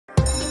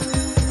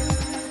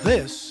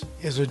This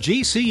is a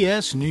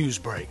GCS news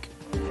break.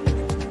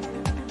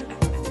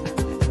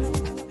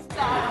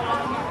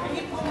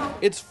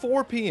 It's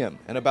 4 p.m.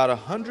 and about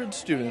 100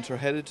 students are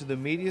headed to the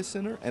Media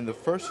Center and the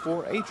first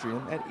floor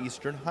atrium at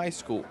Eastern High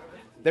School.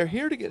 They're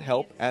here to get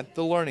help at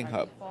the Learning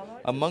Hub.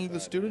 Among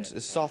the students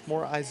is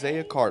sophomore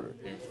Isaiah Carter.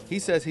 He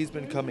says he's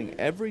been coming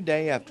every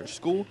day after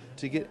school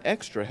to get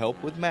extra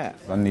help with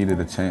math. I needed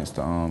a chance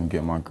to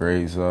get my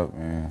grades up,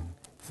 and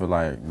I feel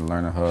like the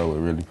Learning Hub would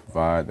really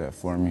provide that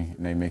for me,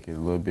 and they make it a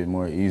little bit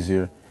more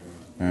easier.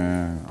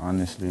 And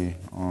honestly,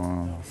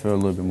 I feel a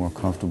little bit more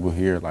comfortable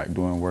here, like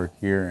doing work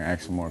here and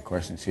asking more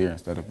questions here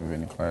instead of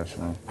in the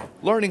classroom.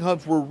 Learning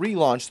Hubs were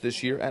relaunched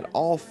this year at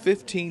all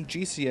 15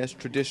 GCS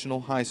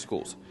traditional high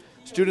schools.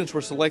 Students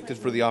were selected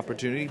for the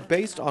opportunity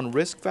based on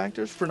risk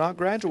factors for not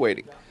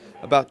graduating.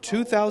 About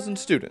 2,000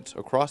 students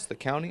across the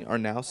county are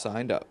now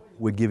signed up.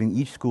 We're giving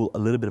each school a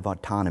little bit of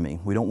autonomy.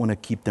 We don't want to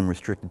keep them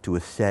restricted to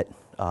a set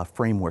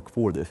framework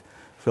for this.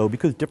 So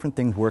because different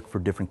things work for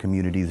different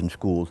communities and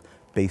schools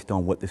based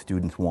on what the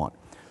students want.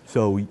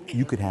 So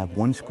you could have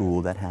one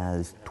school that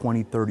has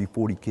 20, 30,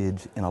 40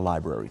 kids in a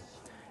library,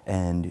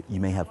 and you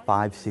may have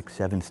 5, 6,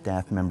 7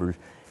 staff members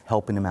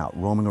helping them out,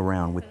 roaming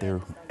around with their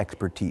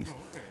expertise.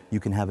 You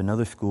can have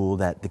another school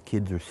that the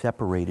kids are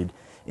separated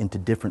into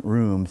different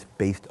rooms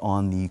based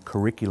on the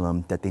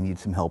curriculum that they need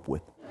some help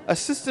with.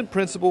 Assistant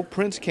Principal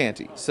Prince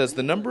Canty says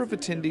the number of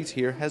attendees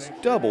here has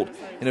doubled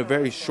in a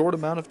very short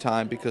amount of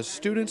time because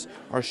students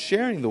are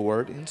sharing the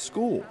word in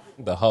school.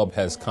 The hub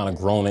has kind of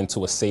grown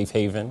into a safe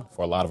haven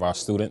for a lot of our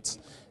students,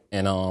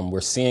 and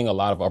we're seeing a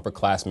lot of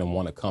upperclassmen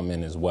want to come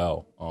in as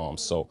well.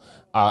 So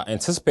I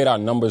anticipate our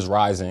numbers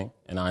rising,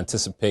 and I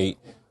anticipate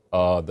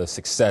the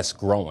success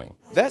growing.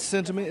 That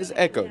sentiment is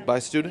echoed by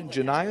student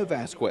Janiyah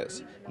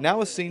Vasquez.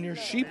 Now a senior,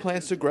 she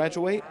plans to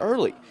graduate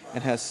early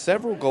and has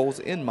several goals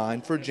in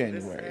mind for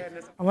January.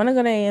 I want to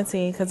go to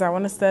A&T because I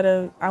want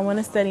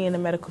to study in the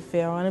medical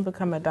field. I want to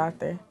become a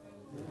doctor.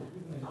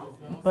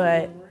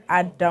 But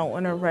I don't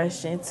want to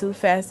rush in too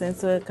fast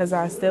into it because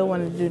I still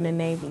want to do the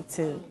Navy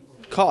too.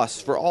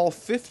 Costs for all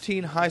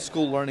 15 high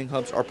school learning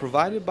hubs are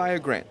provided by a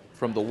grant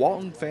from the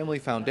Walton Family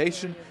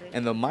Foundation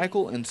and the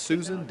Michael and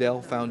Susan Dell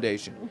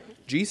Foundation.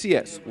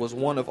 GCS was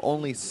one of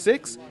only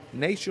 6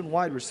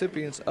 nationwide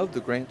recipients of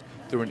the grant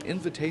through an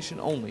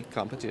invitation-only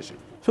competition.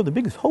 So the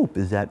biggest hope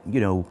is that,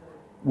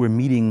 we're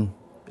meeting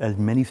as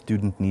many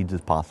student needs as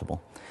possible.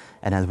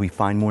 And as we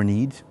find more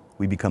needs,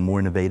 we become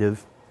more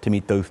innovative to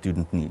meet those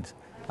student needs.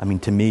 I mean,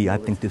 to me, I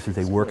think this is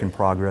a work in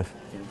progress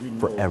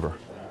forever,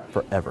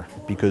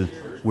 because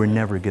we're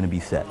never going to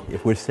be set.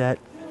 If we're set,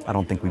 I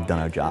don't think we've done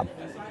our job.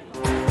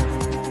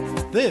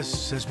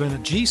 This has been a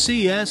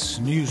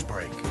GCS news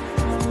break.